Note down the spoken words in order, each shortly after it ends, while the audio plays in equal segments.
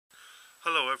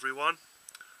Hello everyone.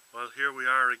 Well, here we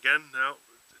are again now.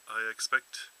 I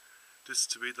expect this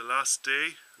to be the last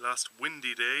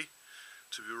windy day,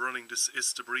 to be running this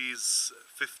Ista Breeze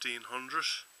 1500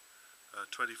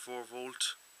 24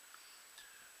 volt.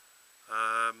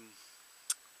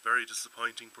 Very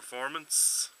disappointing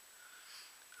performance.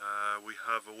 We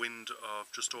have a wind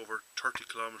of just over 30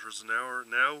 kilometers an hour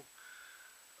now,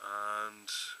 and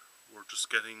we're just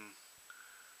getting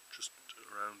just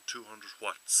around 200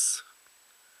 watts.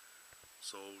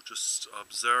 So just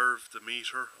observe the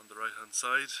meter on the right hand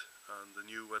side and the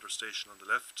new weather station on the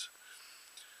left.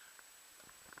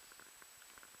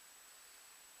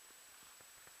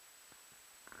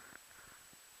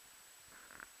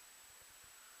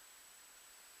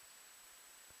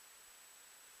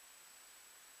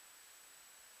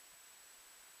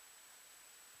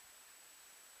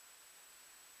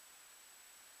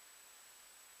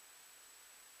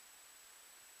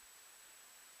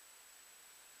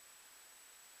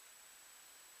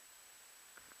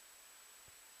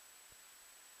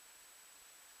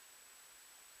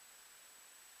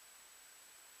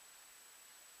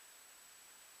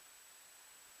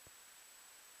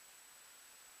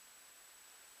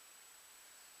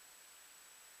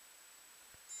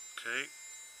 Okay,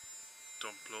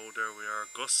 dump low, there we are.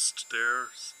 Gust there,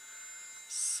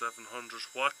 700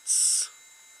 watts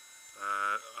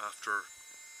after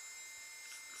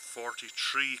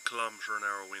 43 kilometer an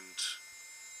hour wind,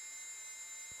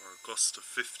 or a gust of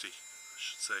 50 I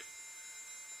should say.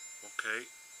 Okay,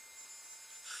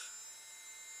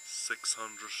 600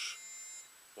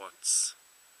 watts.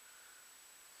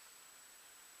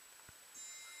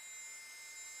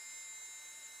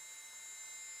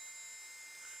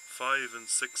 500 and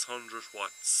 600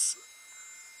 watts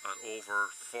at over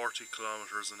 40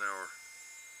 kilometers an hour.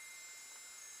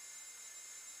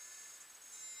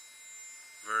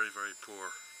 Very, very poor.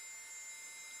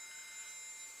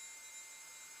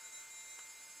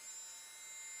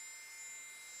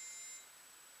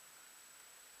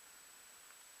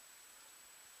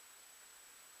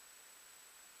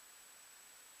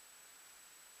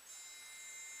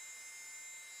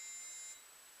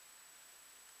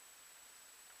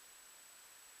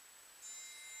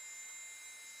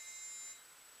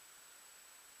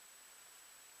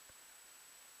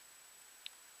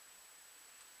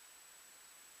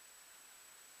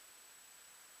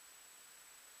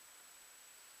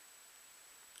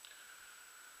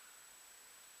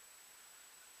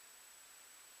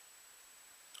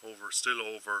 Still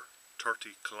over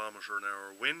 30 kilometer an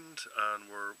hour wind, and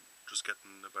we're just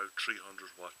getting about 300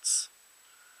 watts.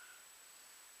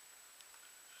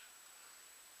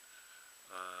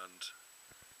 And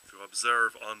if you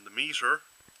observe on the meter,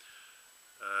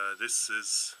 this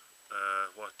is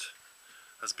what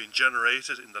has been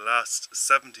generated in the last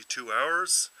 72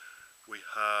 hours. We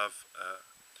have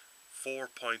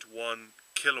 4.1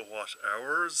 kilowatt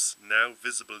hours now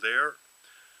visible there.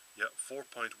 Yeah,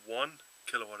 4.1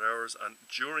 kilowatt hours, and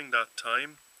during that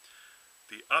time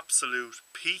the absolute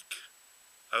peak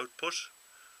output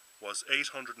was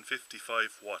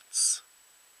 855 watts,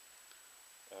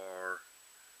 or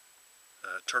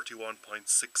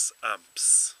 31.6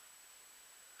 amps.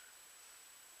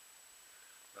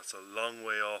 That's a long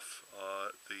way off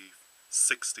the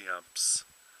 60 amps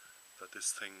that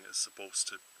this thing is supposed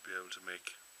to be able to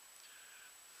make,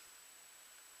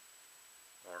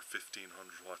 or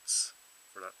 1500 watts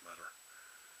for that matter.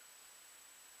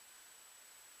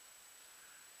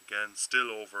 Again, still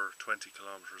over 20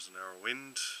 kilometers an hour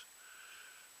wind.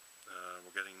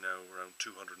 We're getting now around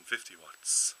 250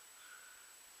 watts.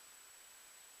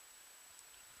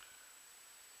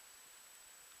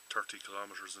 .30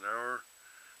 kilometers an hour,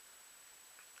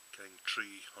 getting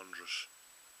 300,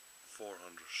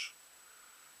 400.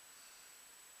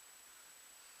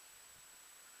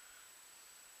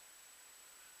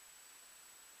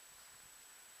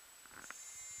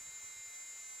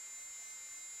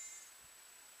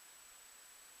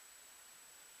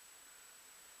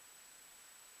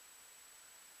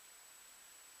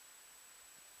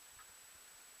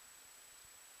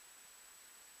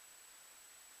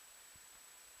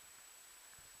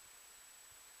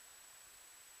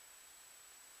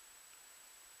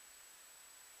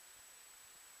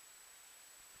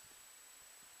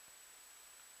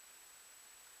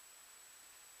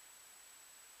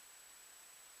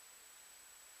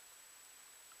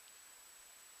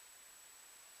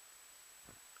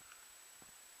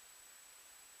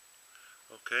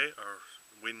 Okay, our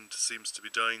wind seems to be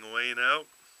dying away now.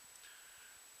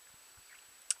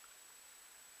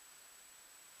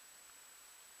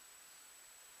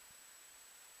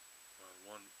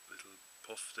 Well, one little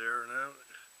puff there now.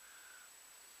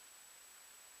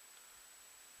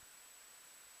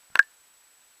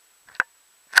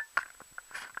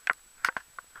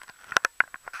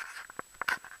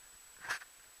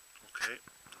 Okay,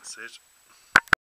 that's it.